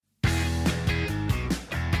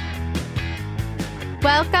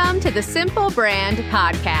Welcome to the Simple Brand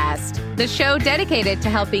Podcast, the show dedicated to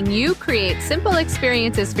helping you create simple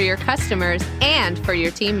experiences for your customers and for your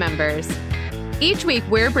team members. Each week,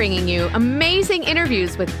 we're bringing you amazing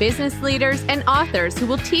interviews with business leaders and authors who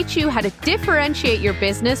will teach you how to differentiate your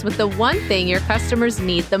business with the one thing your customers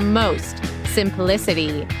need the most: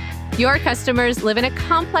 simplicity. Your customers live in a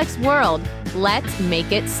complex world. Let's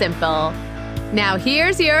make it simple. Now,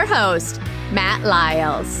 here's your host, Matt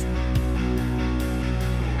Lyles.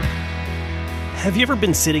 Have you ever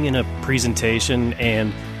been sitting in a presentation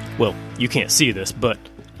and, well, you can't see this, but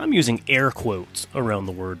I'm using air quotes around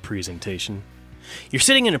the word presentation. You're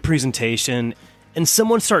sitting in a presentation and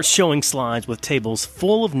someone starts showing slides with tables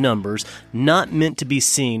full of numbers not meant to be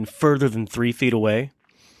seen further than 3 feet away.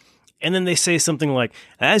 And then they say something like,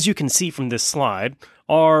 as you can see from this slide,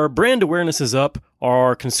 our brand awareness is up,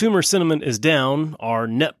 our consumer sentiment is down, our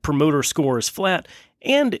net promoter score is flat,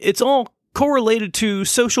 and it's all correlated to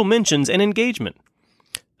social mentions and engagement.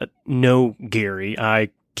 No, Gary, I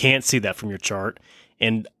can't see that from your chart,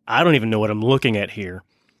 and I don't even know what I'm looking at here.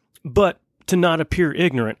 But to not appear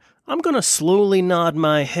ignorant, I'm going to slowly nod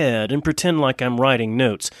my head and pretend like I'm writing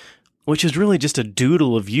notes, which is really just a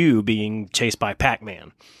doodle of you being chased by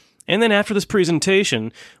Pac-Man. And then after this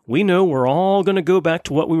presentation, we know we're all going to go back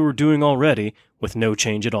to what we were doing already with no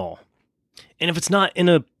change at all. And if it's not in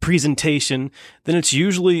a presentation, then it's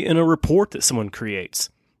usually in a report that someone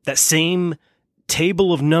creates. That same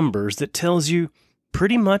table of numbers that tells you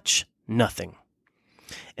pretty much nothing.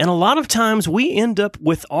 And a lot of times we end up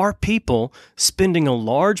with our people spending a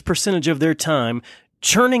large percentage of their time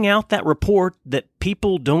churning out that report that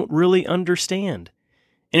people don't really understand.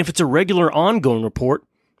 And if it's a regular ongoing report,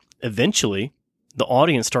 eventually the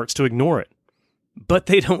audience starts to ignore it. But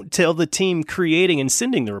they don't tell the team creating and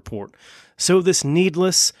sending the report. So this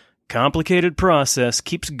needless, complicated process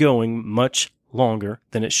keeps going much longer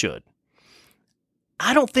than it should.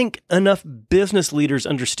 I don't think enough business leaders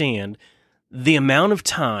understand the amount of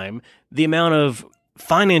time, the amount of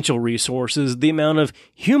financial resources, the amount of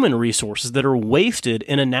human resources that are wasted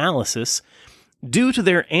in analysis due to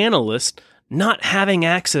their analysts not having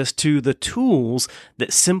access to the tools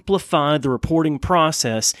that simplify the reporting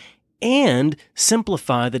process and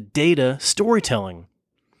simplify the data storytelling.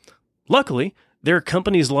 Luckily, there are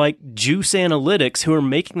companies like Juice Analytics who are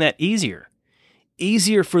making that easier.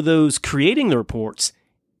 Easier for those creating the reports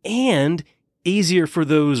and easier for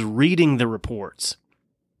those reading the reports.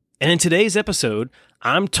 And in today's episode,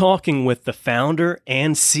 I'm talking with the founder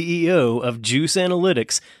and CEO of Juice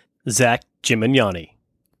Analytics, Zach Gimignani.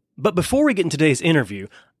 But before we get in today's interview,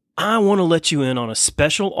 I want to let you in on a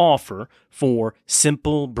special offer for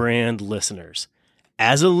Simple Brand listeners.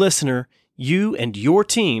 As a listener, you and your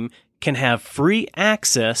team can have free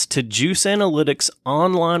access to Juice Analytics'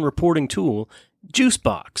 online reporting tool,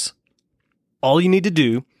 Juicebox. All you need to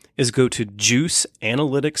do is go to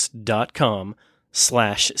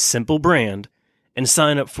juiceanalytics.com/simplebrand and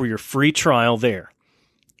sign up for your free trial there.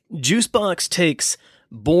 Juicebox takes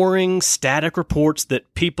boring, static reports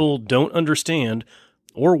that people don't understand,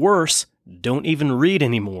 or worse, don't even read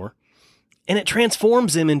anymore, and it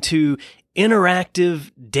transforms them into interactive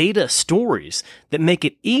data stories that make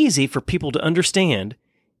it easy for people to understand,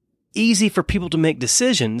 easy for people to make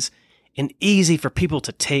decisions, and easy for people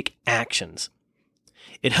to take actions.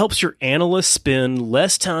 It helps your analysts spend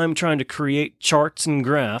less time trying to create charts and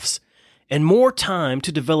graphs and more time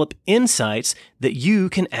to develop insights that you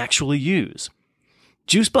can actually use.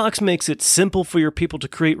 Juicebox makes it simple for your people to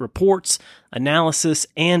create reports, analysis,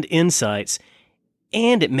 and insights,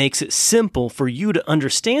 and it makes it simple for you to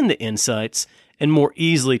understand the insights and more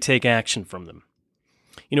easily take action from them.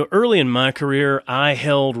 Early in my career, I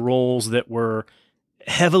held roles that were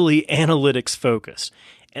heavily analytics focused,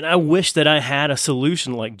 and I wish that I had a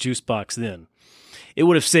solution like Juicebox then. It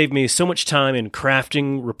would have saved me so much time in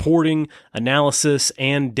crafting, reporting, analysis,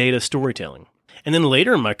 and data storytelling. And then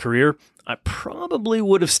later in my career, I probably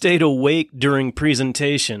would have stayed awake during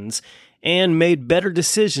presentations and made better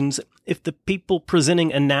decisions if the people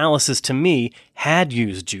presenting analysis to me had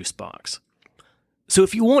used Juicebox. So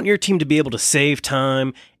if you want your team to be able to save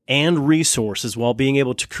time and resources while being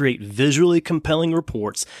able to create visually compelling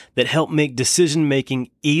reports that help make decision-making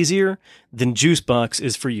easier, then Juicebox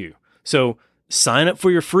is for you. So sign up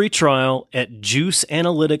for your free trial at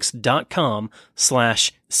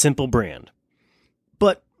juiceanalytics.com/simplebrand.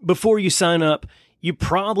 But before you sign up, you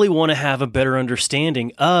probably want to have a better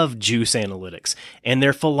understanding of Juice Analytics and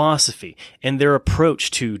their philosophy and their approach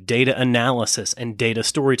to data analysis and data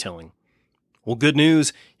storytelling. Well, good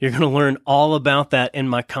news, you're going to learn all about that in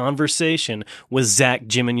my conversation with Zach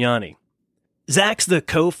Gimignani. Zach's the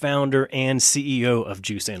co-founder and CEO of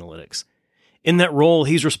Juice Analytics. In that role,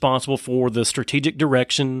 he's responsible for the strategic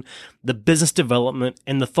direction, the business development,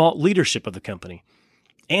 and the thought leadership of the company.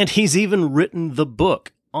 And he's even written the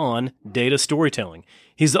book on data storytelling.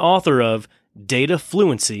 He's the author of Data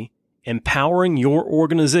Fluency, Empowering Your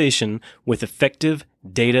Organization with Effective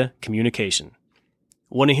Data Communication.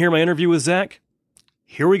 Want to hear my interview with Zach?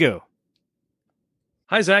 Here we go.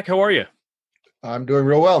 Hi, Zach. How are you? I'm doing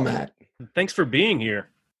real well, Matt. Thanks for being here.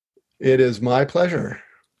 It is my pleasure.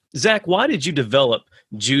 Zach, why did you develop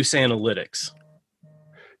Juice Analytics?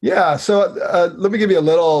 Yeah, so let me give you a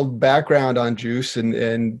little background on Juice,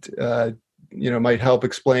 and might help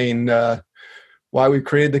explain why we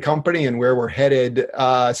created the company and where we're headed.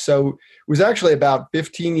 So it was actually about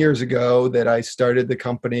 15 years ago that I started the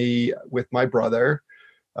company with my brother.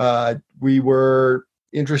 We were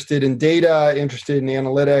interested in data, interested in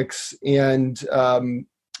analytics, and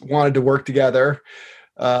wanted to work together.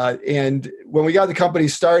 And when we got the company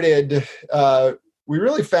started, we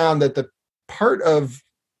really found that the part of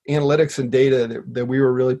analytics and data that we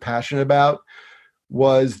were really passionate about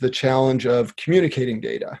was the challenge of communicating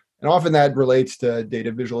data. And often that relates to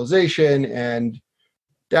data visualization and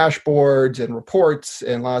dashboards and reports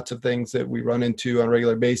and lots of things that we run into on a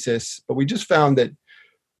regular basis. But we just found that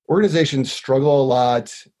organizations struggle a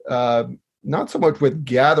lot, not so much with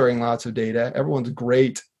gathering lots of data. Everyone's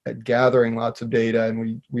great at gathering lots of data,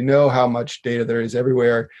 and we know how much data there is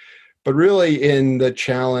everywhere. But really in the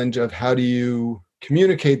challenge of how do you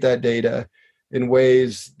communicate that data in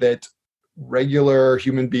ways that regular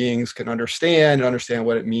human beings can understand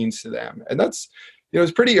what it means to them. And that's, it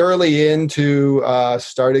was pretty early into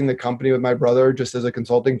starting the company with my brother, just as a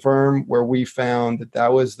consulting firm, where we found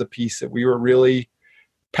that was the piece that we were really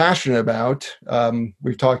passionate about.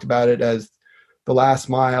 We've talked about it as the last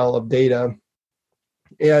mile of data.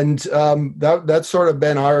 And that's sort of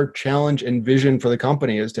been our challenge and vision for the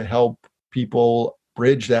company, is to help people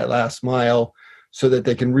bridge that last mile so that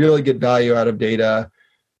they can really get value out of data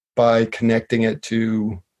by connecting it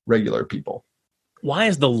to regular people. Why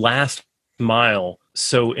is the last mile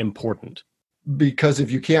so important? Because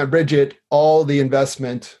if you can't bridge it, all the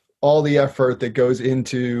investment, all the effort that goes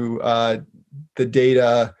into the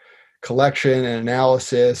data collection and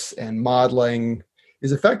analysis and modeling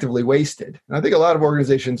is effectively wasted. And I think a lot of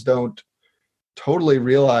organizations don't totally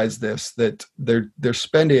realize this, that they're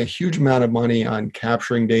spending a huge amount of money on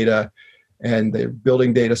capturing data, and they're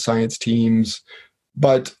building data science teams.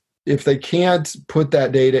 But if they can't put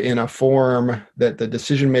that data in a form that the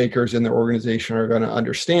decision makers in their organization are going to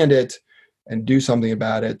understand it and do something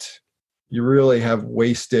about it, you really have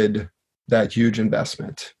wasted that huge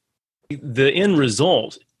investment. The end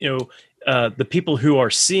result, the people who are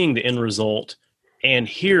seeing the end result and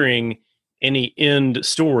hearing any end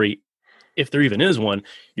story, if there even is one,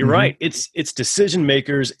 you're right. It's decision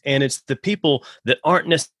makers, and it's the people that aren't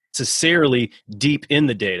necessarily deep in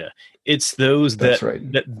the data. It's those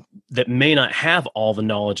that may not have all the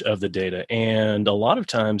knowledge of the data. And a lot of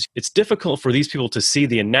times it's difficult for these people to see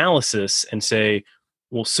the analysis and say,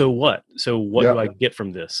 well, so what? So what do I get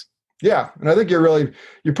from this? Yeah. And I think you're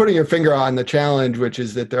putting your finger on the challenge, which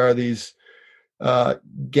is that there are these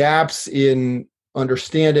gaps in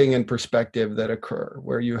understanding and perspective that occur,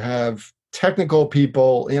 where you have technical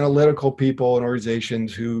people, analytical people in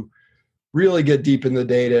organizations who really get deep in the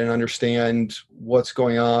data and understand what's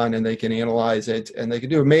going on, and they can analyze it, and they can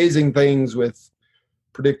do amazing things with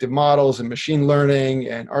predictive models and machine learning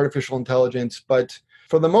and artificial intelligence. But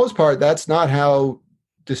for the most part, that's not how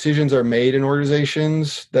decisions are made in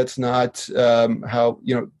organizations. That's not how,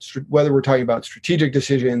 whether we're talking about strategic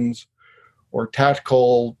decisions or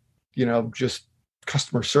tactical, just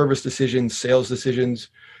customer service decisions, sales decisions,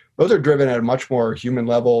 those are driven at a much more human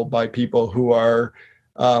level by people who are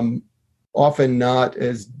often not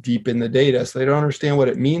as deep in the data, so they don't understand what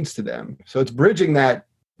it means to them. So it's bridging that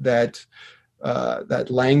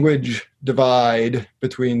language divide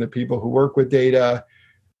between the people who work with data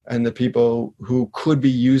and the people who could be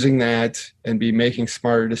using that and be making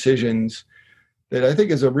smarter decisions, that I think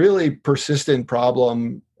is a really persistent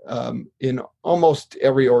problem in almost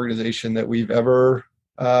every organization that we've ever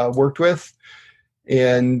worked with.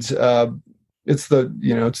 And it's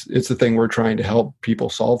the thing we're trying to help people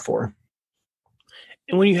solve for.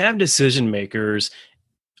 And when you have decision makers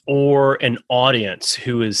or an audience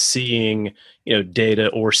who is seeing, data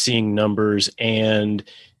or seeing numbers, and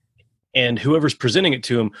whoever's presenting it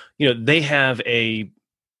to them, they have a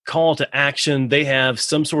call to action, they have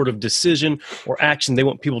some sort of decision or action they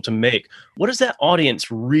want people to make. What does that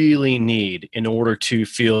audience really need in order to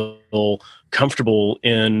feel comfortable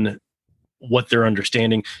in what they're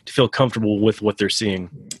understanding, to feel comfortable with what they're seeing?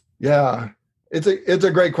 Yeah, it's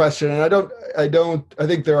a great question, and I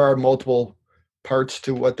think there are multiple parts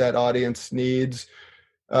to what that audience needs.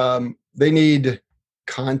 They need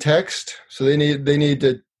context, so they need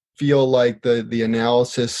to feel like the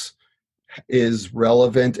analysis is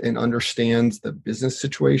relevant and understands the business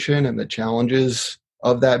situation and the challenges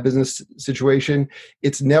of that business situation.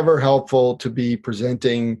 It's never helpful to be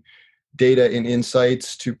presenting data and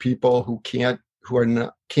insights to people who can't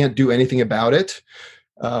do anything about it.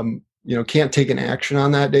 Can't take an action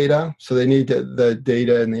on that data. So they need the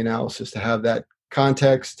data and the analysis to have that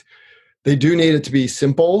context. They do need it to be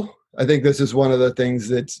simple. I think this is one of the things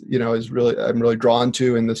that, I'm really drawn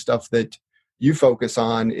to in the stuff that you focus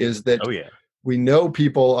on, is that we know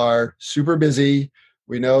people are super busy.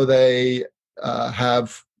 We know they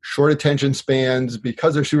have short attention spans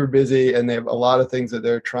because they're super busy, and they have a lot of things that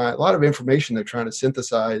a lot of information they're trying to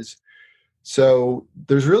synthesize. So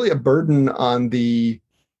there's really a burden on the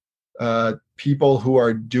people who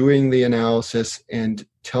are doing the analysis and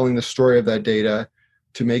telling the story of that data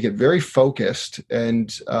to make it very focused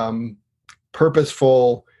and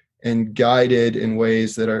purposeful and guided in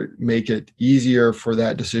ways that make it easier for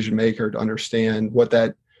that decision maker to understand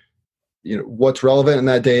what's relevant in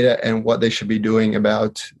that data and what they should be doing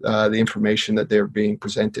about the information that they're being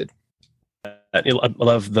presented. I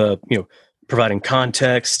love the providing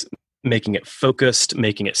context, making it focused,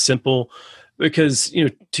 making it simple, because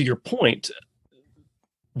to your point,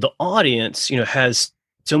 the audience has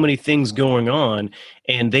so many things going on,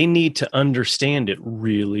 and they need to understand it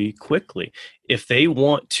really quickly. If they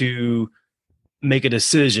want to make a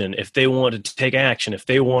decision, if they want to take action, if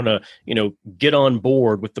they want to, get on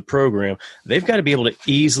board with the program, they've got to be able to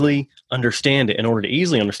easily understand it. In order to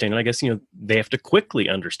easily understand it, I guess, they have to quickly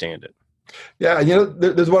understand it. Yeah.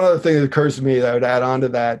 There's one other thing that occurs to me that I would add on to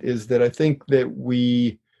that, is that I think that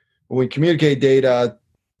when we communicate data,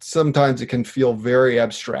 sometimes it can feel very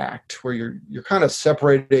abstract, where you're kind of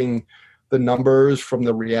separating the numbers from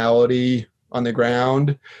the reality on the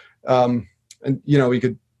ground. We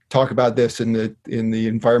could talk about this in the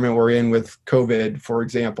environment we're in with COVID, for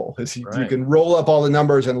example. You can roll up all the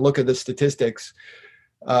numbers and look at the statistics,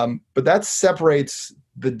 but that separates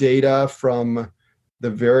the data from the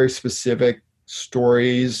very specific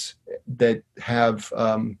stories that have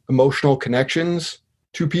emotional connections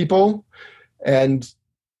to people. And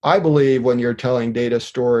I believe when you're telling data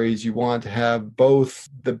stories, you want to have both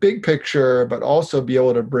the big picture, but also be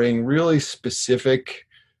able to bring really specific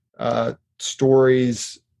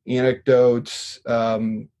stories, anecdotes,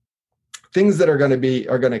 things that are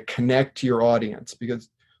going to connect to your audience. Because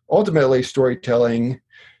ultimately, storytelling,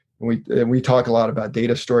 and we talk a lot about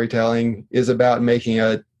data storytelling, is about making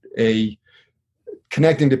a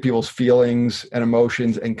connecting to people's feelings and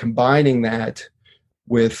emotions and combining that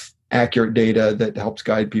with accurate data that helps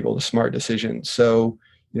guide people to smart decisions. So,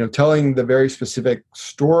 telling the very specific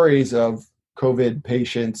stories of COVID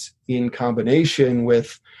patients in combination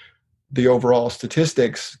with the overall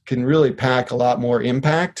statistics can really pack a lot more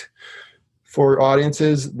impact for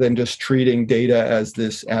audiences than just treating data as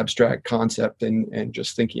this abstract concept and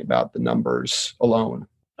just thinking about the numbers alone.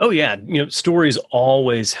 Oh yeah. Stories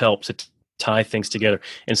always help to tie things together,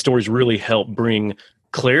 and stories really help bring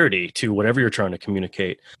clarity to whatever you're trying to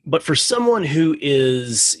communicate. But for someone who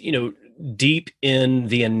is, deep in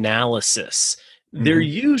the analysis, they're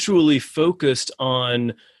usually focused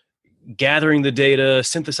on gathering the data,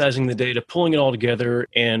 synthesizing the data, pulling it all together,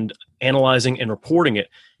 and analyzing and reporting it.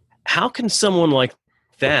 How can someone like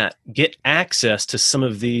that get access to some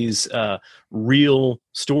of these real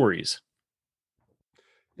stories?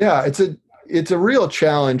 Yeah, it's a real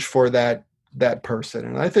challenge for that person.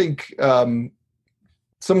 And I think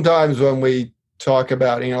sometimes when we talk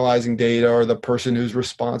about analyzing data, or the person who's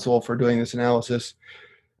responsible for doing this analysis,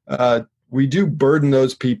 we do burden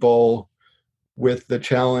those people with the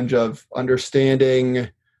challenge of understanding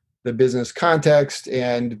the business context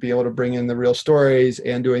and be able to bring in the real stories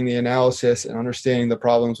and doing the analysis and understanding the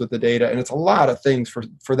problems with the data. And it's a lot of things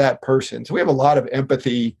for that person. So we have a lot of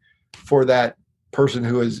empathy for that person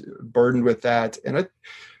who is burdened with that. And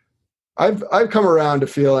I've come around to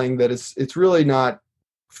feeling that it's really not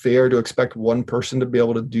fair to expect one person to be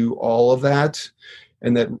able to do all of that.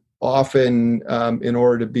 And that often, in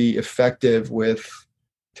order to be effective with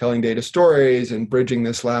telling data stories and bridging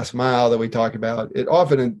this last mile that we talk about,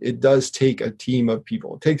 it does take a team of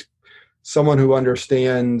people. It takes someone who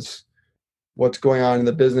understands what's going on in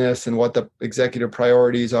the business and what the executive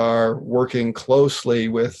priorities are, working closely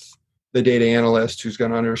with the data analyst who's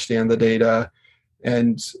going to understand the data,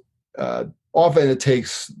 and often it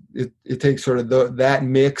takes sort of that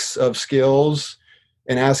mix of skills,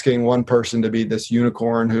 and asking one person to be this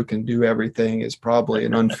unicorn who can do everything is probably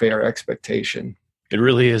an unfair expectation. It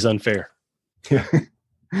really is unfair. Yeah.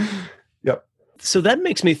 Yep. So that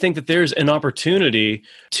makes me think that there's an opportunity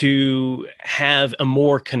to have a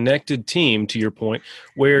more connected team, to your point,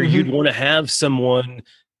 where you'd want to have someone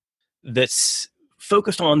that's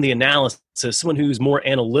focused on the analysis, someone who's more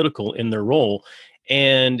analytical in their role,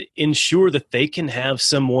 and ensure that they can have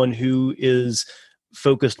someone who is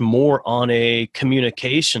focused more on a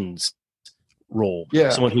communications role,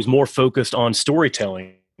 someone who's more focused on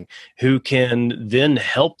storytelling, who can then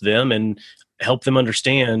help them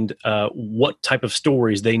understand what type of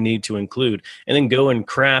stories they need to include, and then go and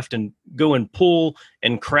pull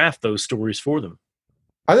and craft those stories for them.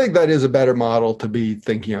 I think that is a better model to be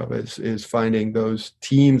thinking of, is finding those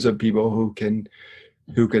teams of people who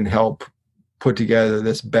can help put together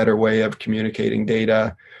this better way of communicating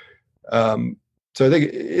data. So I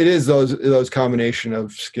think it is those combination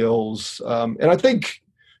of skills. And I think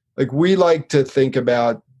like we like to think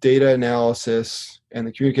about data analysis and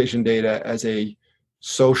the communication data as a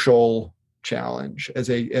social challenge, as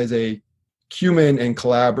a human and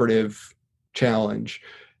collaborative challenge,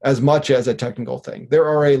 as much as a technical thing. There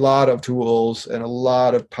are a lot of tools and a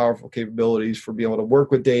lot of powerful capabilities for being able to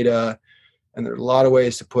work with data. And there are a lot of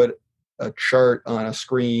ways to put a chart on a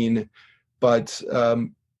screen, but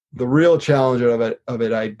the real challenge of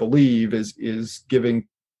it, I believe, is giving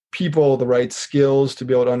people the right skills to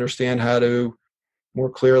be able to understand how to more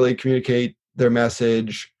clearly communicate their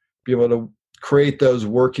message, be able to create those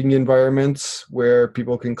working environments where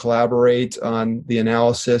people can collaborate on the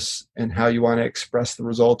analysis and how you want to express the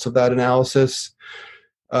results of that analysis.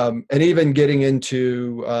 And even getting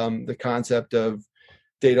into the concept of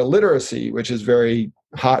data literacy, which is very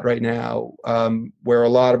hot right now, where a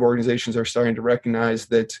lot of organizations are starting to recognize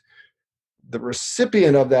that the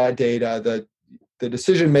recipient of that data, the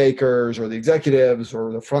decision makers or the executives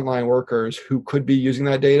or the frontline workers who could be using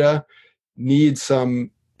that data, need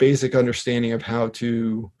some basic understanding of how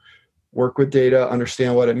to work with data,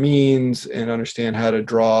 understand what it means, and understand how to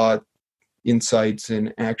draw insights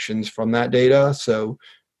and actions from that data. So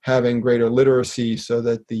having greater literacy so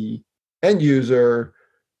that the end user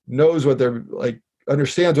knows what they're like,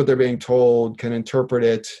 understands what they're being told, can interpret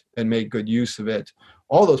it, and make good use of it.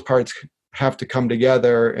 All those parts have to come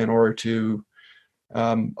together in order to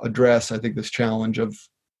address, I think, this challenge of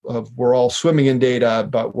we're all swimming in data,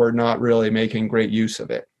 but we're not really making great use of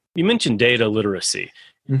it. You mentioned data literacy.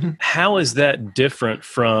 Mm-hmm. How is that different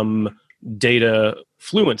from data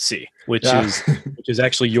fluency, which is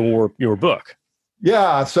actually your book?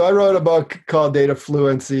 Yeah, so I wrote a book called Data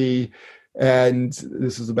Fluency, and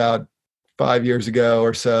this is about 5 years ago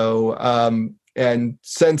or so. And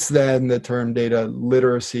since then, the term data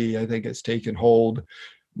literacy, I think, has taken hold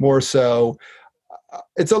more so.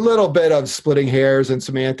 It's a little bit of splitting hairs and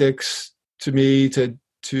semantics to me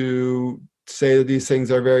to say that these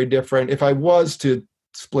things are very different. If I was to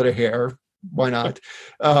split a hair, why not?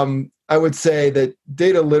 I would say that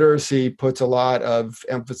data literacy puts a lot of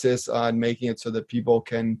emphasis on making it so that people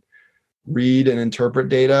can read and interpret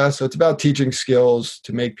data. So it's about teaching skills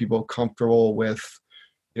to make people comfortable with,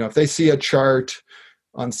 if they see a chart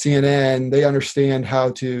on CNN, they understand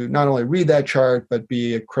how to not only read that chart, but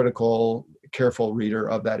be a critical, careful reader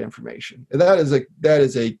of that information. And that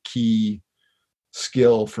is a key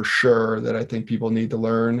skill for sure that I think people need to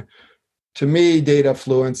learn. To me, data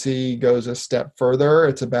fluency goes a step further.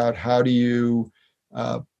 It's about how do you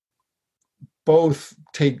both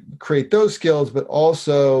create those skills, but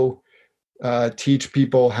also teach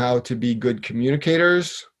people how to be good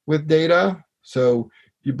communicators with data. So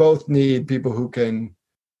you both need people who can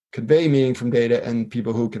convey meaning from data and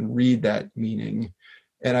people who can read that meaning.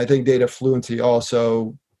 And I think data fluency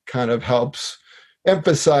also kind of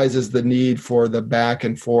emphasizes the need for the back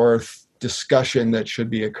and forth discussion that should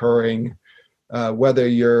be occurring, whether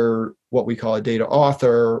you're what we call a data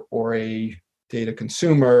author or a data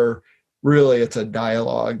consumer. Really, it's a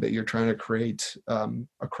dialogue that you're trying to create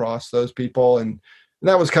across those people. And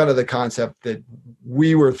that was kind of the concept that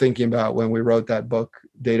we were thinking about when we wrote that book,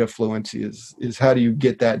 Data Fluency, is how do you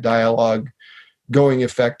get that dialogue going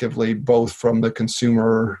effectively, both from the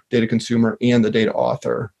data consumer and the data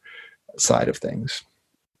author side of things.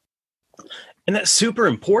 And that's super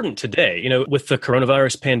important today, with the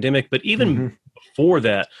coronavirus pandemic, but even before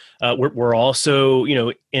that, we're also,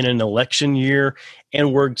 in an election year,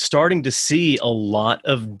 and we're starting to see a lot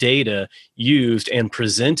of data used and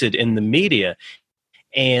presented in the media.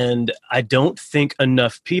 And I don't think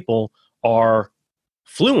enough people are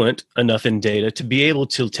fluent enough in data to be able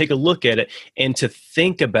to take a look at it and to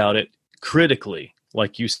think about it critically,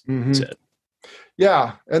 like you said.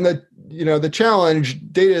 Yeah, and the challenge,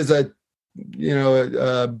 data is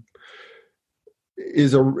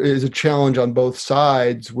a challenge on both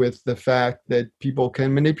sides, with the fact that people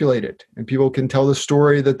can manipulate it and people can tell the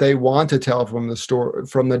story that they want to tell from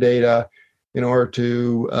the data in order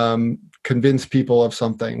to convince people of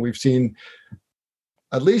something. We've seen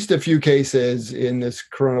at least a few cases in this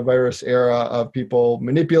coronavirus era of people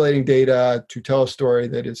manipulating data to tell a story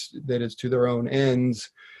that is to their own ends.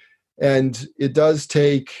 And it does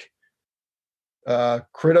take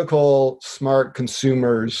critical, smart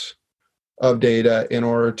consumers of data in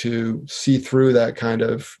order to see through that kind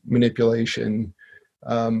of manipulation.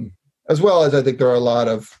 As well as I think there are a lot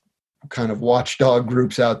of kind of watchdog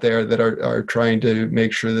groups out there that are trying to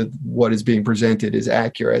make sure that what is being presented is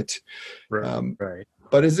accurate. Right.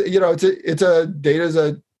 But data is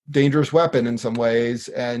a dangerous weapon in some ways,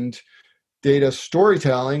 and data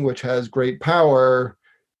storytelling, which has great power,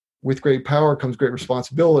 with great power comes great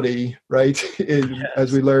responsibility, right? Yes.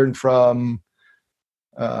 As we learned from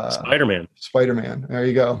Spider-Man. There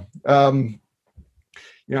you go.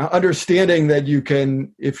 Understanding that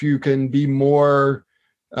if you can be more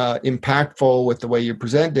impactful with the way you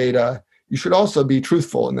present data, you should also be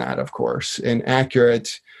truthful in that, of course, and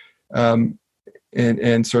accurate.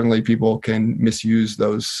 And certainly people can misuse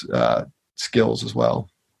those skills as well.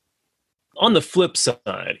 On the flip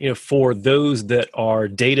side, for those that are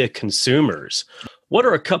data consumers, what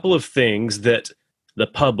are a couple of things that the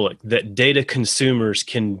public, that data consumers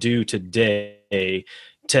can do today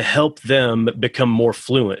to help them become more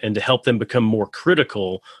fluent and to help them become more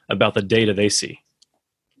critical about the data they see?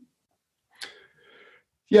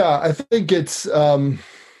 Yeah, I think it's, I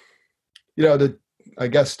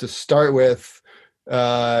guess to start with,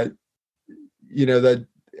 that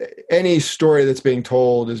any story that's being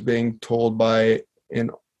told is being told by an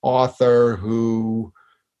author who,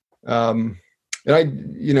 I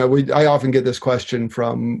often get this question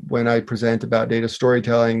from when I present about data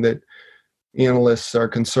storytelling, that analysts are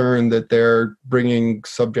concerned that they're bringing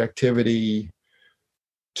subjectivity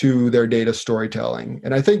to their data storytelling.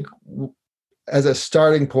 And I think as a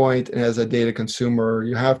starting point and as a data consumer,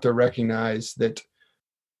 you have to recognize that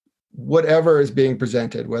whatever is being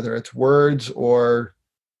presented, whether it's words or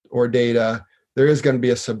data, there is going to be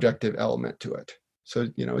a subjective element to it. So,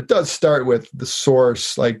 it does start with the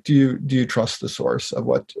source. Like, do you trust the source of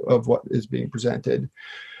what is being presented?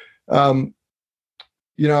 I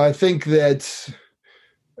think that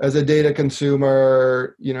as a data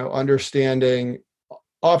consumer, understanding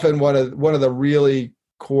often one of the really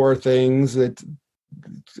core things that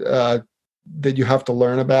you have to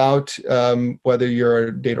learn about, whether you're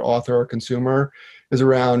a data author or consumer, is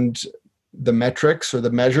around the metrics or the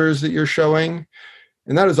measures that you're showing.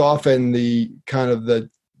 And that is often the kind of the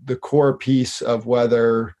core piece of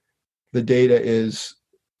whether the data is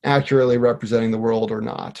accurately representing the world or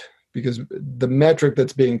not. Because the metric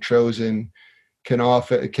that's being chosen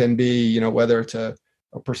can be, whether it's a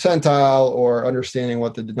percentile or understanding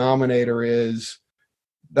what the denominator is.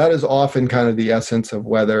 That is often kind of the essence of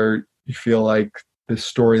whether you feel like the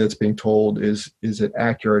story that's being told is an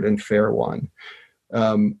accurate and fair one.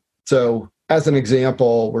 So as an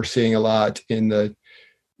example, we're seeing a lot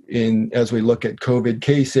as we look at COVID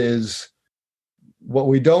cases, what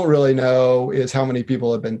we don't really know is how many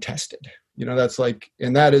people have been tested. And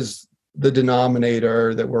that is the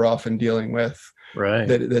denominator that we're often dealing with, right?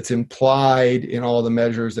 That's implied in all the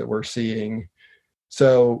measures that we're seeing.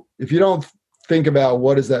 So if you don't think about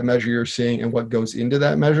what is that measure you're seeing and what goes into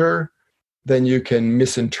that measure, then you can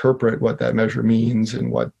misinterpret what that measure means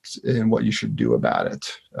and what you should do about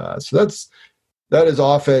it. So that is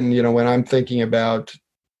often, when I'm thinking about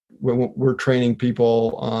when we're training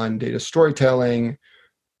people on data storytelling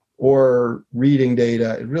or reading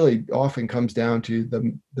data, it really often comes down to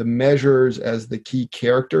the measures as the key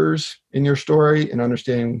characters in your story and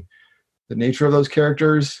understanding the nature of those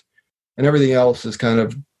characters, and everything else is kind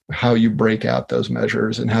of how you break out those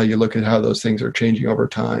measures and how you look at how those things are changing over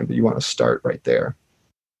time. But you want to start right there.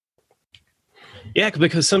 Yeah,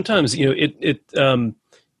 because sometimes, the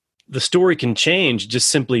story can change just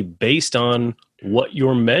simply based on what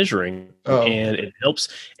you're measuring. And it helps,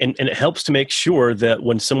 and it helps to make sure that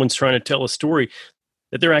when someone's trying to tell a story,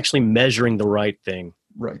 that they're actually measuring the right thing.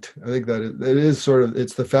 Right. I think that it is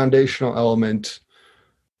it's the foundational element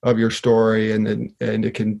of your story, and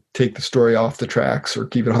it can take the story off the tracks or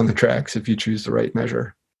keep it on the tracks if you choose the right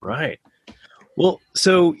measure. Right. Well,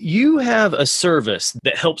 so you have a service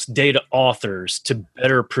that helps data authors to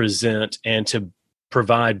better present and to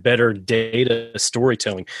provide better data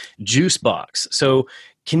storytelling. Juicebox. So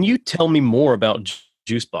can you tell me more about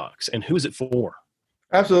Juicebox and who is it for?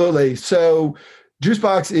 Absolutely. So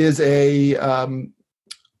Juicebox is a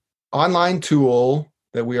online tool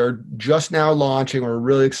that we are just now launching. We're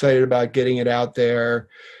really excited about getting it out there.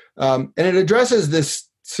 And it addresses this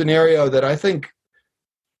scenario that I think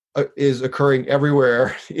is occurring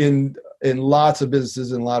everywhere in lots of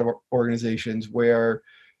businesses and a lot of organizations, where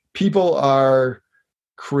people are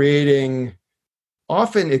creating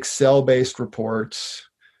often Excel-based reports.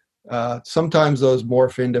 Sometimes those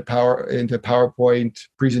morph into PowerPoint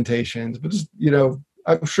presentations, but just,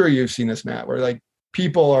 I'm sure you've seen this, Matt, where like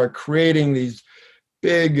people are creating these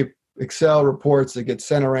big Excel reports that get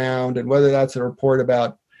sent around, and whether that's a report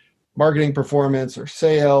about marketing performance or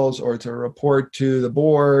sales, or it's a report to the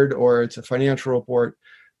board, or it's a financial report,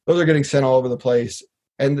 those are getting sent all over the place.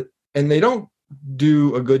 And they don't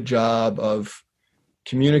do a good job of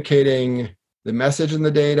communicating the message in the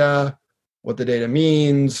data, what the data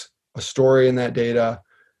means, a story in that data.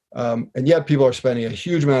 And yet people are spending a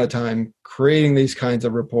huge amount of time creating these kinds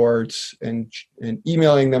of reports and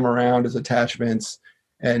emailing them around as attachments,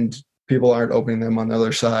 and people aren't opening them on the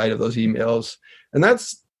other side of those emails. And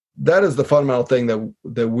that is the fundamental thing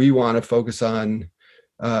that we want to focus on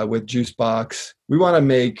with Juicebox. We want to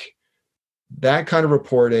make that kind of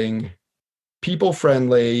reporting people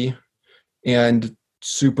friendly and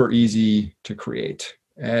super easy to create.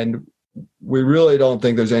 And we really don't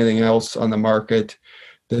think there's anything else on the market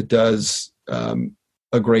that does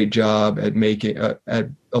a great job at making at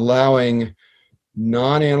allowing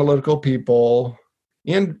non-analytical people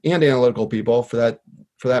and analytical people for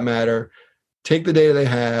that matter take the data they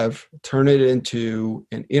have, turn it into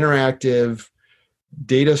an interactive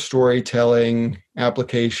data storytelling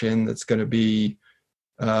application that's going to be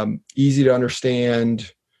easy to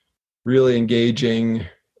understand, really engaging,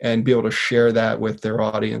 and be able to share that with their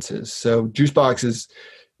audiences. So Juicebox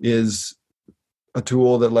is a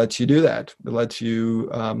tool that lets you do that. It lets you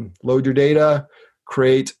load your data,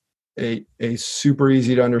 create a super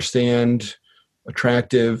easy to understand,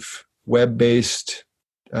 attractive web-based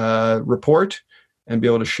report, and be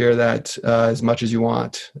able to share that as much as you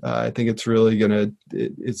want. I think it's really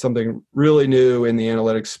it's something really new in the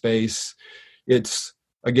analytics space. It's,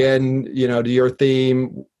 again, to your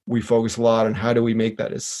theme, we focus a lot on how do we make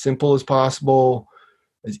that as simple as possible,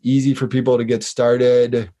 as easy for people to get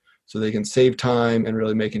started so they can save time and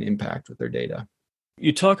really make an impact with their data.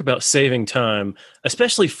 You talk about saving time,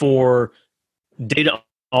 especially for data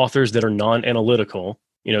authors that are non-analytical,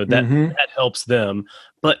 that helps them,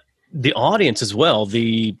 but the audience as well,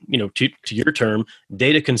 to your term,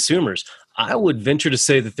 data consumers. I would venture to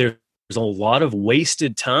say that there's a lot of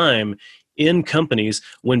wasted time in companies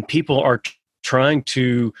when people are trying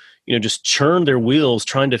to, just churn their wheels,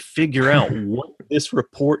 trying to figure out what this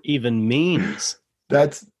report even means.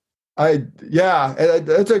 That's a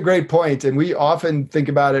great point. And we often think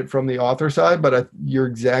about it from the author side, but you're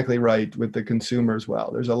exactly right with the consumer as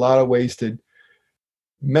well. There's a lot of wasted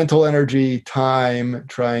mental energy, time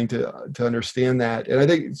trying to understand that. And I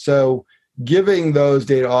think so giving those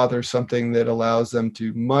data authors something that allows them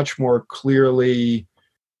to much more clearly,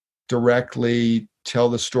 directly tell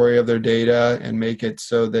the story of their data and make it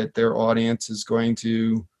so that their audience is going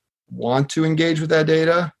to want to engage with that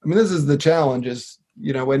data. I mean, this is the challenge is,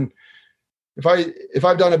 if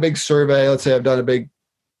I've done a big survey, let's say I've done a big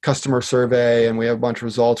customer survey and we have a bunch of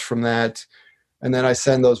results from that, and then I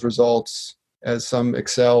send those results as some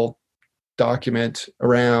Excel document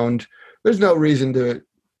around, there's no reason to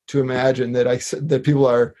imagine that people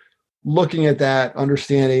are looking at that,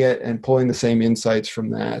 understanding it, and pulling the same insights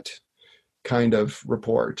from that kind of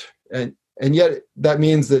report. And yet that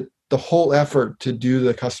means that the whole effort to do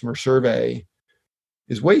the customer survey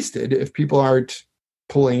is wasted if people aren't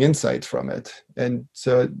pulling insights from it. And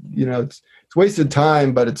so, it's wasted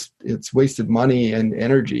time, but it's wasted money and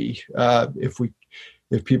energy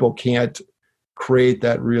if people can't create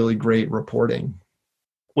that really great reporting.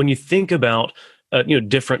 When you think about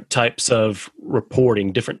different types of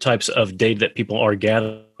reporting, different types of data that people are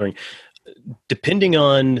gathering, depending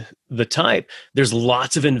on the type, there's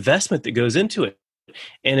lots of investment that goes into it.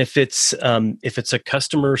 And if it's a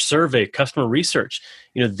customer survey, customer research,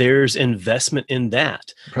 there's investment in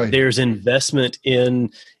that. Right. There's investment in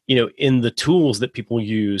the tools that people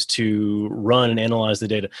use to run and analyze the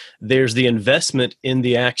data. There's the investment in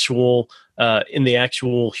the actual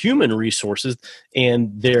human resources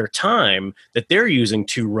and their time that they're using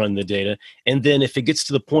to run the data. And then if it gets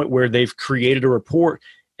to the point where they've created a report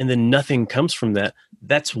and then nothing comes from that,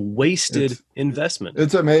 that's wasted investment.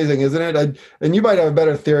 It's amazing, isn't it? And you might have a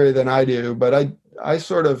better theory than I do, but I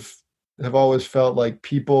sort of have always felt like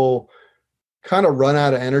people kind of run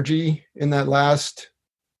out of energy in that last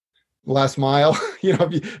mile.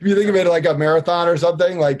 If you think of it like a marathon or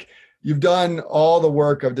something, like you've done all the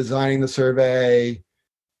work of designing the survey,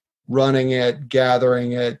 running it,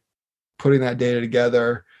 gathering it, putting that data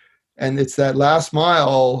together. And it's that last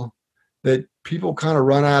mile that people kind of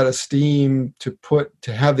run out of steam to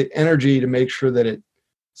have the energy to make sure that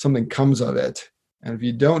something comes of it. And if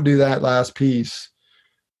you don't do that last piece,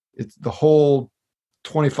 it's the whole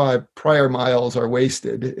 25 prior miles are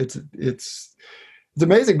wasted. It's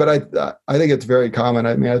amazing, but I think it's very common.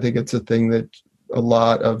 I mean, I think it's a thing that a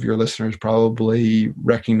lot of your listeners probably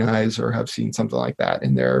recognize or have seen something like that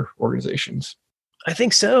in their organizations. I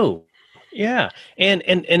think so. Yeah. And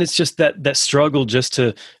it's just that struggle just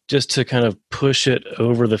to kind of push it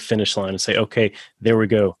over the finish line and say, okay, there we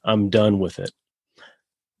go. I'm done with it.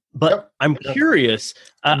 But yep. I'm curious,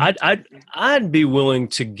 I'd be willing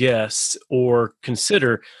to guess or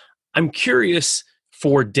consider, I'm curious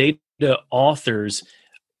for data authors,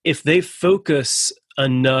 if they focus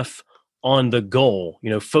enough on the goal,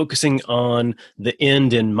 focusing on the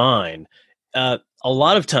end in mind. A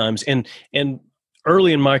lot of times, and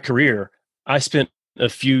early in my career, I spent a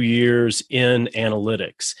few years in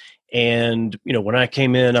analytics. And, when I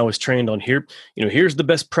came in, I was trained on here's the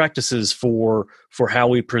best practices for how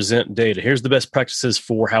we present data. Here's the best practices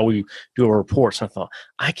for how we do our reports. And I thought,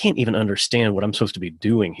 I can't even understand what I'm supposed to be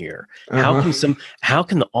doing here. Uh-huh. How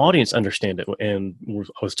can the audience understand it? And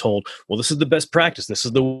I was told, well, this is the best practice. This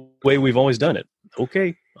is the way we've always done it.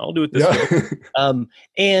 Okay, I'll do it this way.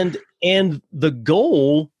 And the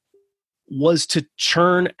goal was to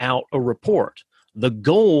churn out a report. The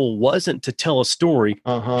goal wasn't to tell a story.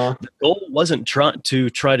 Uh-huh. The goal wasn't try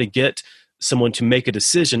to get someone to make a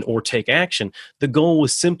decision or take action. The goal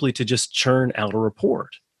was simply to just churn out a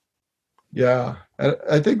report. Yeah.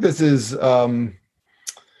 I think this is, some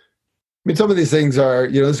of these things are,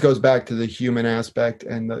 this goes back to the human aspect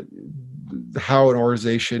and how an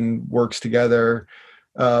organization works together.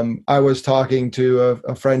 I was talking to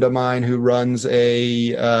a friend of mine who runs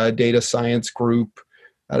a data science group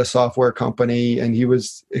at a software company, and he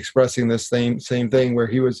was expressing this same thing where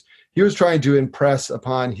he was trying to impress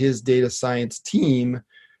upon his data science team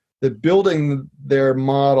that building their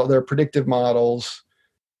predictive models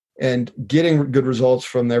and getting good results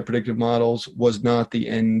from their predictive models was not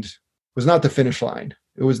the finish line.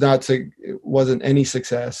 It wasn't any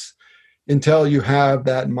success until you have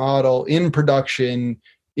that model in production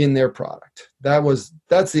in their product.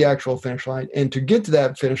 That's the actual finish line. And to get to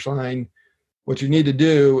that finish line, what you need to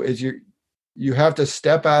do is you have to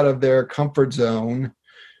step out of their comfort zone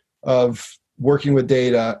of working with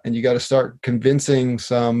data, and you got to start convincing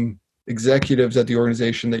some executives at the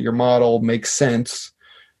organization that your model makes sense,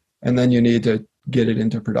 and then you need to get it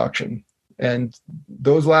into production. And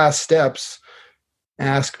those last steps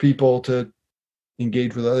ask people to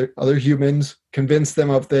engage with other humans, convince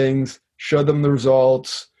them of things, show them the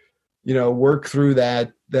results, work through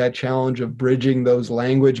that challenge of bridging those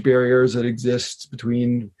language barriers that exist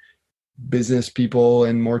between business people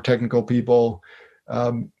and more technical people.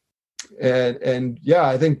 I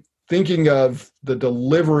think thinking of the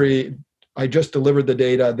delivery, I just delivered the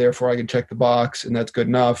data, therefore I can check the box and that's good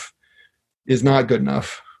enough, is not good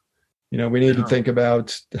enough. We need to think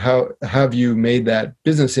about how have you made that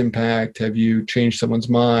business impact? Have you changed someone's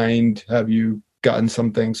mind? Have you gotten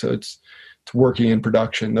something so it's working in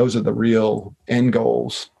production? Those are the real end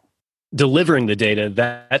goals. Delivering the data,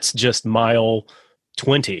 that's just mile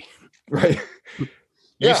 20. Right.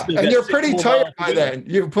 Yeah. And you're pretty tired by then.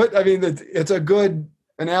 It's a good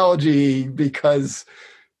analogy because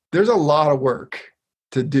there's a lot of work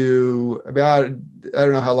to do. I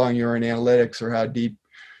don't know how long you were in analytics or how deep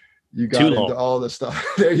you got into all this stuff.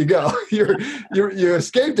 There you go. You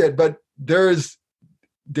escaped it, but there's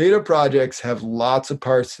data projects have lots of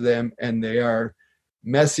parts to them, and they are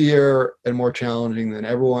messier and more challenging than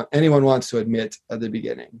anyone wants to admit at the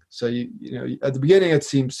beginning. So at the beginning it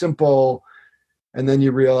seems simple, and then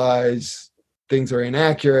you realize things are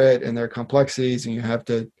inaccurate and there are complexities, and you have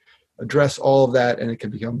to address all of that, and it can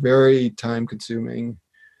become very time consuming.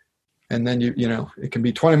 And then it can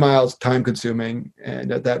be 20 miles time consuming,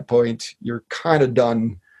 and at that point you're kind of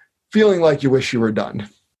done feeling like you wish you were done.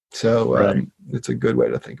 So right. It's a good way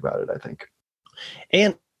to think about it, I think.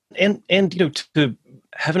 And to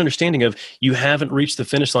have an understanding of, you haven't reached the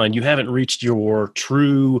finish line, you haven't reached your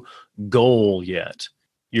true goal yet.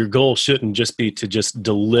 Your goal shouldn't just be to just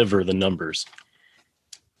deliver the numbers.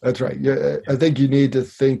 That's right. Yeah, I think you need to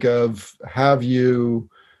think of, have you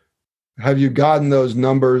gotten those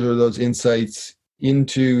numbers or those insights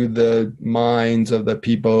into the minds of the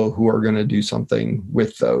people who are going to do something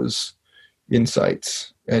with those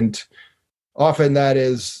insights. And often that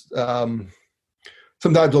is,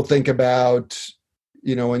 sometimes we'll think about,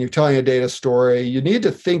 when you're telling a data story, you need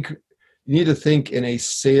to think in a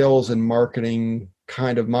sales and marketing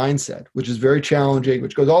kind of mindset, which is very challenging,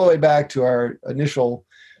 which goes all the way back to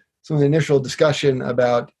some of the initial discussion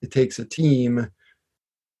about it takes a team.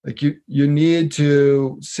 Like you need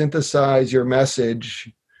to synthesize your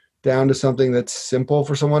message down to something that's simple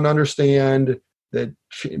for someone to understand, that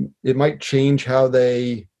it might change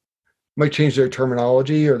their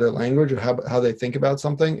terminology or their language or how they think about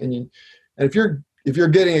something. And if you're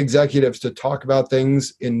getting executives to talk about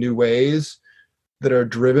things in new ways that are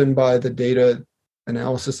driven by the data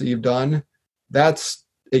analysis that you've done, that's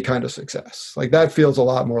a kind of success. Like that feels a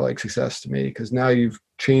lot more like success to me, because now you've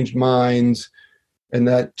changed minds, and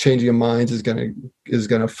that changing of minds is going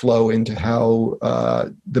to flow into how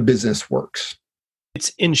the business works.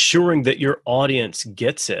 It's ensuring that your audience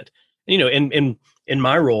gets it. In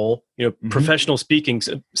my role, professional speaking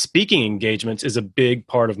engagements is a big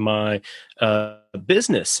part of my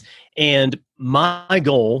business. And my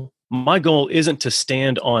goal isn't to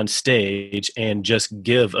stand on stage and just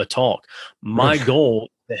give a talk. My goal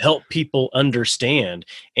is to help people understand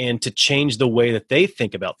and to change the way that they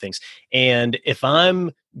think about things. And if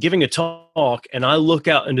I'm giving a talk and I look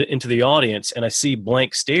out into the audience and I see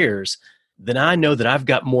blank stares, then I know that I've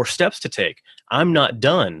got more steps to take. I'm not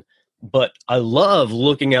done. But I love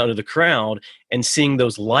looking out into the crowd and seeing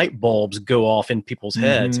those light bulbs go off in people's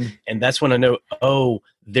heads. And that's when I know,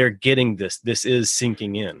 they're getting this. This is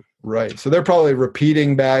sinking in. Right. So they're probably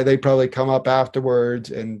repeating back. They probably come up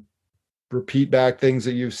afterwards and repeat back things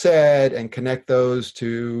that you've said and connect those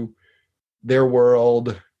to their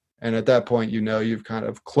world. And at that point, you've kind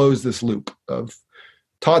of closed this loop of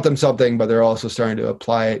taught them something, but they're also starting to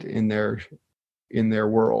apply it in their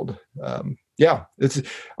world. It's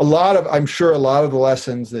I'm sure a lot of the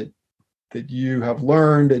lessons that you have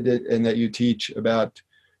learned and that you teach about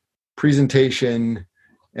presentation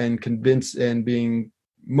and being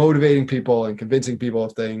motivating people and convincing people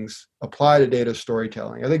of things apply to data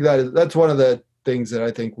storytelling. I think that's one of the things that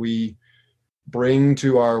I think we bring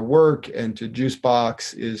to our work and to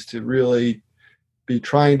Juicebox, is to really be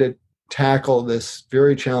trying to tackle this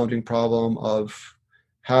very challenging problem of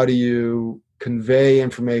how do you convey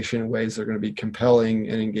information in ways that are going to be compelling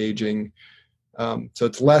and engaging. So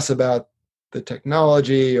it's less about the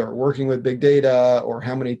technology or working with big data or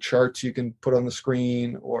how many charts you can put on the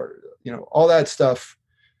screen or, all that stuff.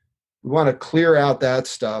 We want to clear out that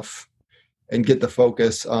stuff and get the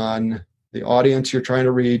focus on the audience you're trying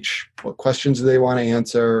to reach, what questions do they want to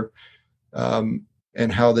answer,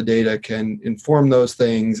 and how the data can inform those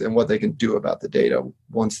things and what they can do about the data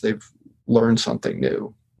once they've learned something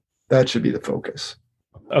new. That should be the focus.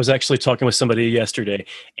 I was actually talking with somebody yesterday,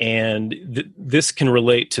 and this can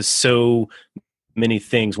relate to so many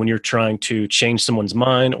things when you're trying to change someone's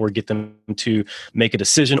mind or get them to make a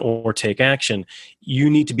decision or take action. You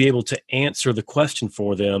need to be able to answer the question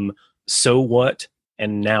for them, so what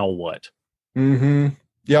and now what?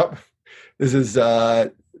 Yep.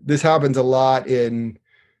 This happens a lot in,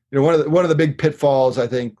 one of the big pitfalls, I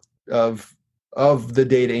think, of the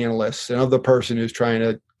data analyst and of the person who's trying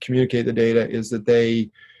to communicate the data is that they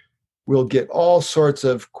will get all sorts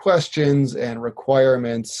of questions and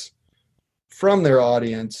requirements from their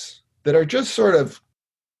audience that are just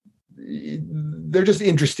they're just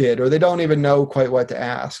interested, or they don't even know quite what to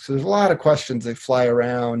ask. So there's a lot of questions that fly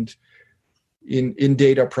around in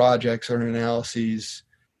data projects or in analyses,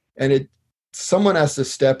 and someone has to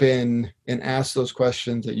step in and ask those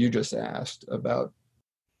questions that you just asked about.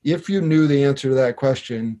 If you knew the answer to that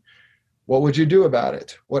question, what would you do about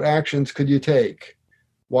it? What actions could you take?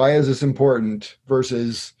 Why is this important?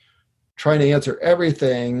 Versus trying to answer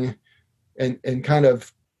everything and kind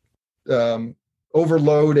of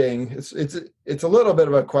overloading. It's a little bit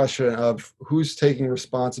of a question of who's taking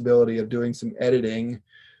responsibility of doing some editing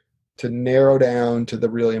to narrow down to the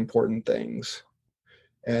really important things.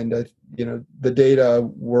 And the data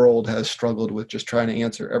world has struggled with just trying to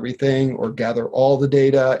answer everything or gather all the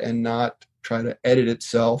data and not try to edit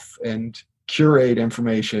itself and curate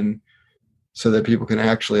information so that people can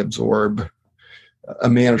actually absorb a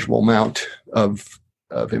manageable amount of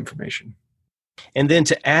information. And then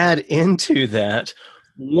to add into that,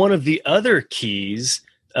 one of the other keys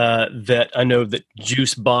that I know that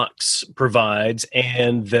Juicebox provides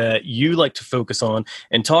and that you like to focus on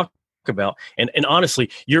and talk about, and honestly,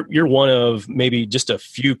 you're one of maybe just a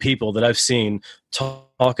few people that I've seen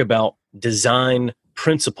talk about design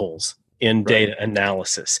principles in data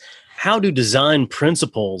analysis. how do design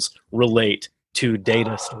principles relate to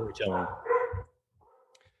data storytelling?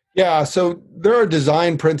 Yeah, so there are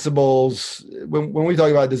design principles. When we talk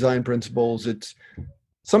about design principles, it's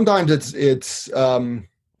sometimes it's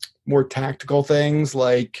more tactical things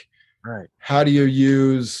like Right. how do you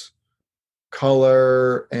use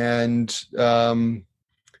color and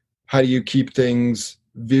how do you keep things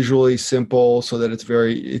visually simple so that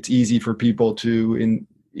it's easy for people to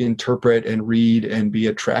interpret and read and be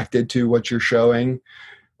attracted to what you're showing.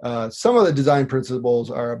 Some of the design principles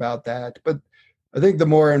are about that, but I think the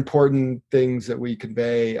more important things that we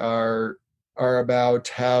convey are about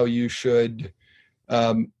how you should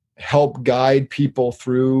help guide people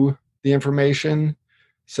through the information.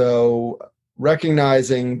 So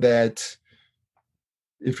recognizing that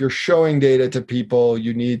if you're showing data to people,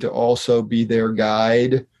 you need to also be their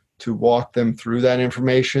guide to walk them through that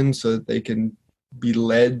information so that they can be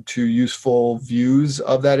led to useful views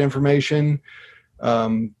of that information.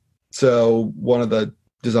 So one of the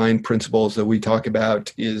design principles that we talk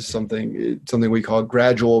about is something we call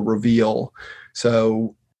gradual reveal.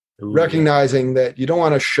 So recognizing that you don't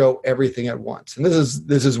want to show everything at once. And this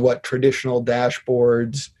is what traditional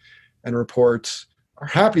dashboards and reports are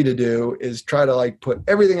happy to do, is try to like put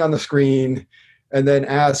everything on the screen and then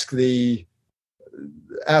ask the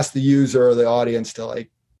user or the audience to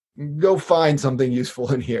like go find something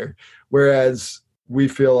useful in here. Whereas we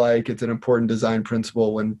feel like it's an important design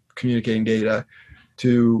principle when communicating data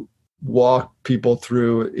to walk people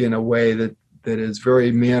through in a way that is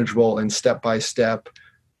very manageable and step by step,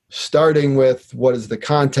 starting with what is the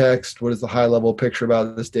context, what is the high level picture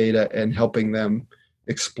about this data, and helping them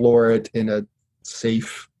explore it in a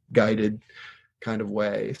safe, guided kind of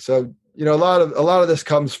way. So, a lot of this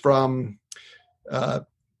comes from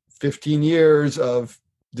 15 years of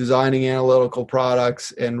designing analytical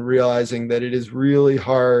products and realizing that it is really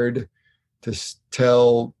hard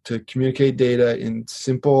to communicate data in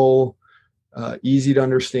simple, easy to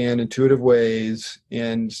understand, intuitive ways,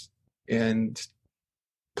 and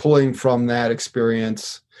pulling from that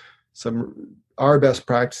experience our best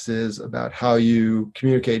practices about how you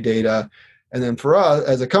communicate data. And then for us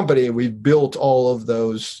as a company, we've built all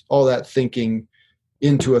that thinking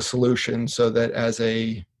into a solution so that as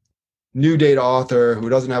a new data author who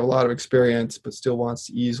doesn't have a lot of experience but still wants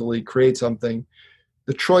to easily create something,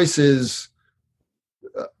 the choices,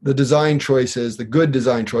 the design choices, the good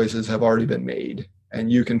design choices have already been made,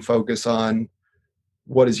 and you can focus on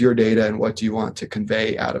what is your data and what do you want to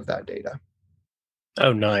convey out of that data.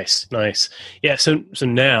 Oh, nice. Yeah. So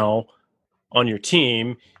now on your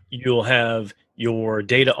team, you'll have your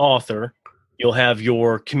data author, you'll have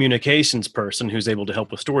your communications person who's able to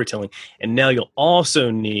help with storytelling, and now you'll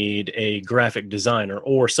also need a graphic designer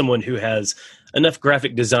or someone who has enough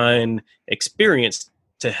graphic design experience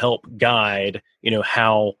to help guide,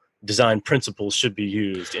 how design principles should be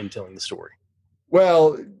used in telling the story.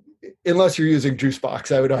 Well, unless you're using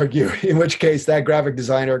Juicebox, I would argue, in which case that graphic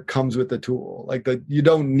designer comes with the tool. You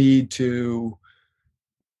don't need to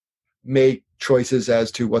make choices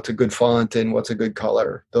as to what's a good font and what's a good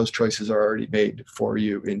color. Those choices are already made for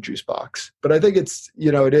you in Juicebox. But I think it's,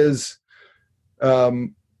 it is,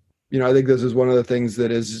 I think this is one of the things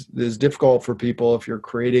that is difficult for people if you're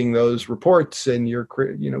creating those reports and you're,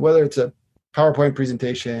 whether it's a PowerPoint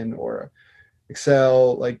presentation or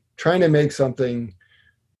Excel, like trying to make something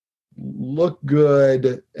look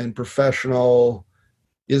good and professional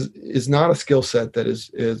is not a skill set that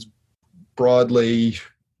is broadly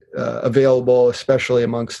available, especially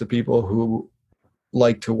amongst the people who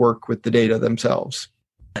like to work with the data themselves.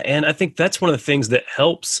 And I think that's one of the things that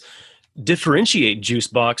helps differentiate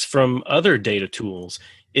Juicebox from other data tools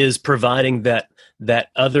is providing that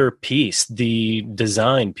other piece, the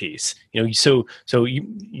design piece. So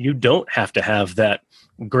you don't have to have that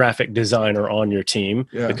graphic designer on your team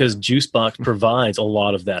because Juicebox provides a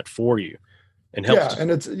lot of that for you and helps. Yeah,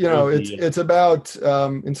 and it's it's about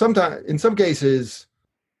in some cases,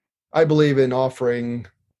 I believe in offering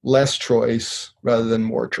less choice rather than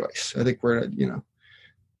more choice. I think we're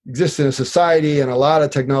exist in a society, and a lot of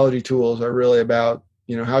technology tools are really about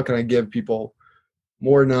how can I give people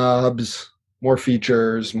more knobs, more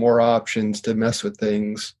features, more options to mess with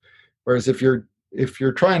things. Whereas if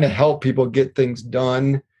you're trying to help people get things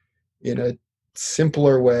done in a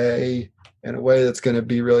simpler way, in a way that's going to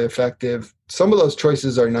be really effective, some of those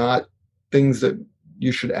choices are not things that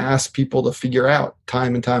you should ask people to figure out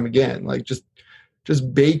time and time again. Like just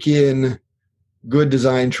bake in good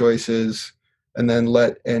design choices and then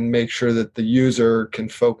make sure that the user can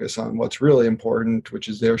focus on what's really important, which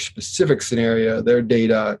is their specific scenario, their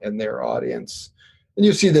data, and their audience. And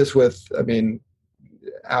you see this with,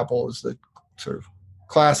 Apple is the sort of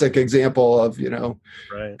classic example of,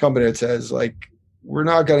 Right. company that says, like, we're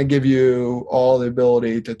not going to give you all the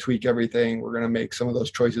ability to tweak everything. We're going to make some of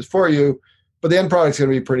those choices for you, but the end product's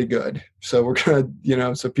going to be pretty good. So we're going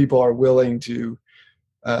to, so people are willing to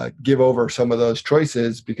give over some of those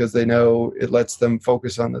choices because they know it lets them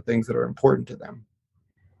focus on the things that are important to them.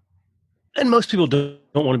 And most people don't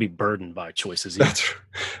want to be burdened by choices either.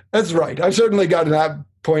 That's right. I've certainly got to that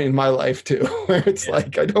point in my life too, where it's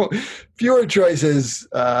like, fewer choices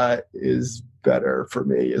is better for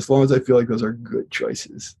me, as long as I feel like those are good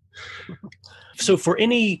choices. So for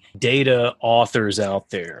any data authors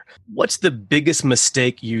out there, what's the biggest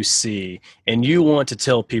mistake you see and you want to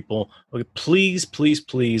tell people, okay, please, please,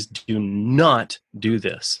 please do not do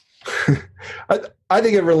this? I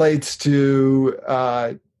think it relates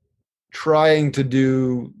to trying to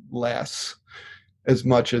do less as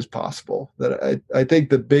much as possible. That I think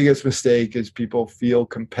the biggest mistake is people feel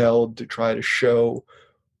compelled to try to show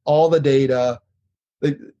all the data.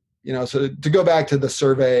 So to go back to the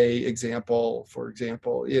survey example, for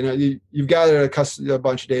example, you've gathered a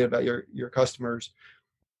bunch of data about your customers,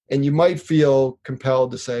 and you might feel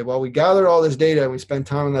compelled to say, well, we gathered all this data and we spent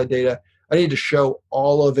time on that data. I need to show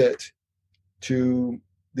all of it to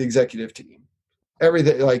the executive team.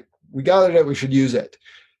 Everything, like, we gathered it, we should use it.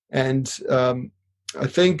 And I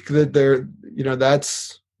think that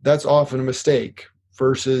that's often a mistake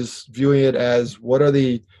versus viewing it as what are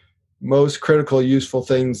the most critical, useful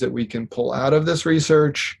things that we can pull out of this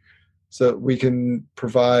research so that we can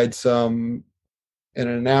provide an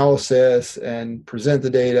analysis and present the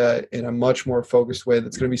data in a much more focused way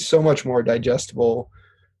that's going to be so much more digestible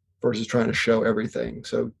versus trying to show everything.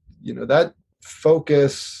 So, that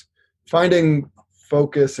focus, finding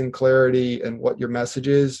focus and clarity and what your message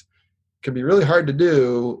is can be really hard to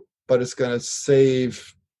do, but it's going to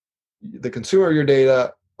save the consumer of your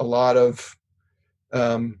data a lot of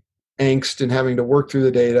angst in having to work through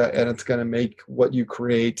the data, and it's going to make what you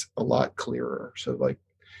create a lot clearer. So, like,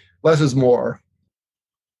 less is more.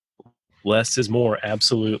 Less is more.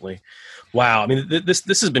 Absolutely. Wow. I mean, this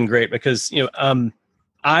has been great because,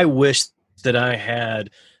 I wish that I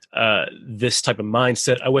had this type of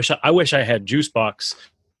mindset. I wish I had Juicebox,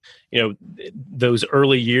 those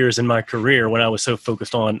early years in my career when I was so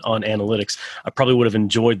focused on analytics. I probably would have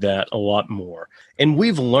enjoyed that a lot more. And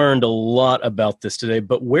we've learned a lot about this today,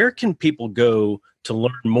 but where can people go to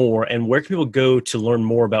learn more, and where can people go to learn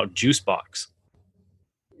more about Juicebox?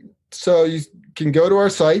 So you can go to our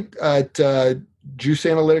site at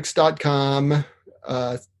juiceanalytics.com.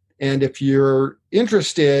 And if you're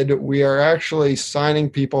interested, we are actually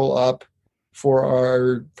signing people up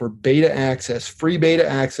for beta access, free beta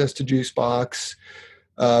access to Juicebox.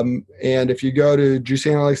 And if you go to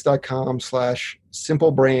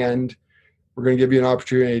juiceanalytics.com/simplebrand, we're going to give you an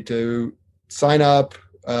opportunity to sign up,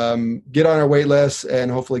 get on our wait list,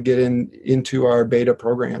 and hopefully get into our beta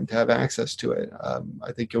program to have access to it.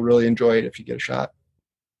 I think you'll really enjoy it if you get a shot.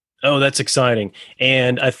 Oh, that's exciting.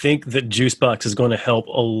 And I think that Juicebox is going to help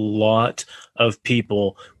a lot of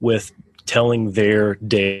people with telling their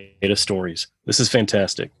data stories. This is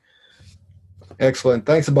fantastic. Excellent.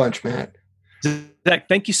 Thanks a bunch, Matt. Zach,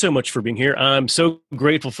 thank you so much for being here. I'm so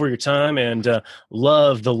grateful for your time and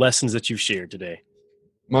love the lessons that you've shared today.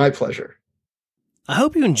 My pleasure. I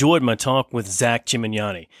hope you enjoyed my talk with Zach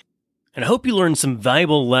Gimignani. And I hope you learned some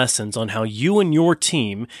valuable lessons on how you and your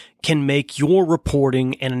team can make your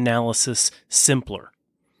reporting and analysis simpler.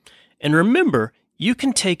 And remember, you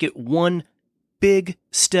can take it one big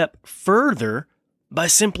step further by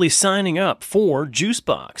simply signing up for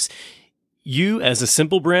Juicebox. You, as a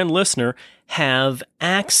Simple Brand listener, have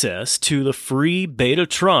access to the free beta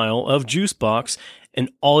trial of Juicebox,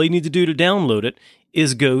 and all you need to do to download it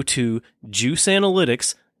is go to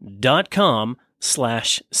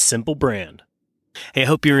juiceanalytics.com/simplebrand. Hey, I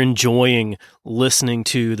hope you're enjoying listening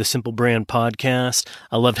to the Simple Brand podcast.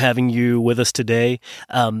 I loved having you with us today.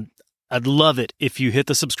 I'd love it if you hit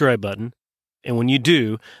the subscribe button. And when you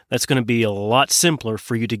do, that's going to be a lot simpler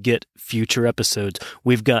for you to get future episodes.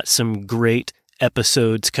 We've got some great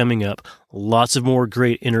episodes coming up, lots of more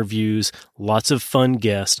great interviews, lots of fun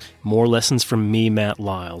guests, more lessons from me, Matt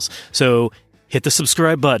Lyles. So hit the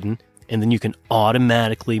subscribe button, and then you can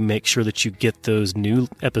automatically make sure that you get those new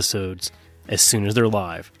episodes as soon as they're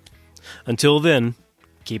live. Until then,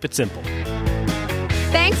 keep it simple.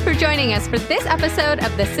 Thanks for joining us for this episode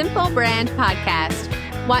of the Simple Brand Podcast.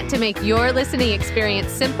 Want to make your listening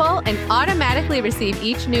experience simple and automatically receive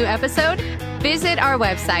each new episode? Visit our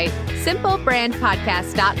website,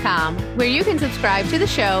 simplebrandpodcast.com, where you can subscribe to the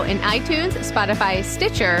show in iTunes, Spotify,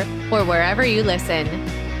 Stitcher, or wherever you listen.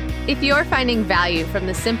 If you're finding value from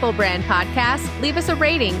the Simple Brand podcast, leave us a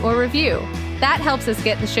rating or review. That helps us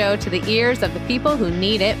get the show to the ears of the people who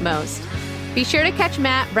need it most. Be sure to catch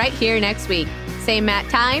Matt right here next week. Same Matt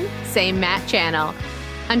time, same Matt channel.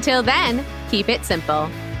 Until then, keep it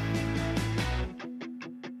simple.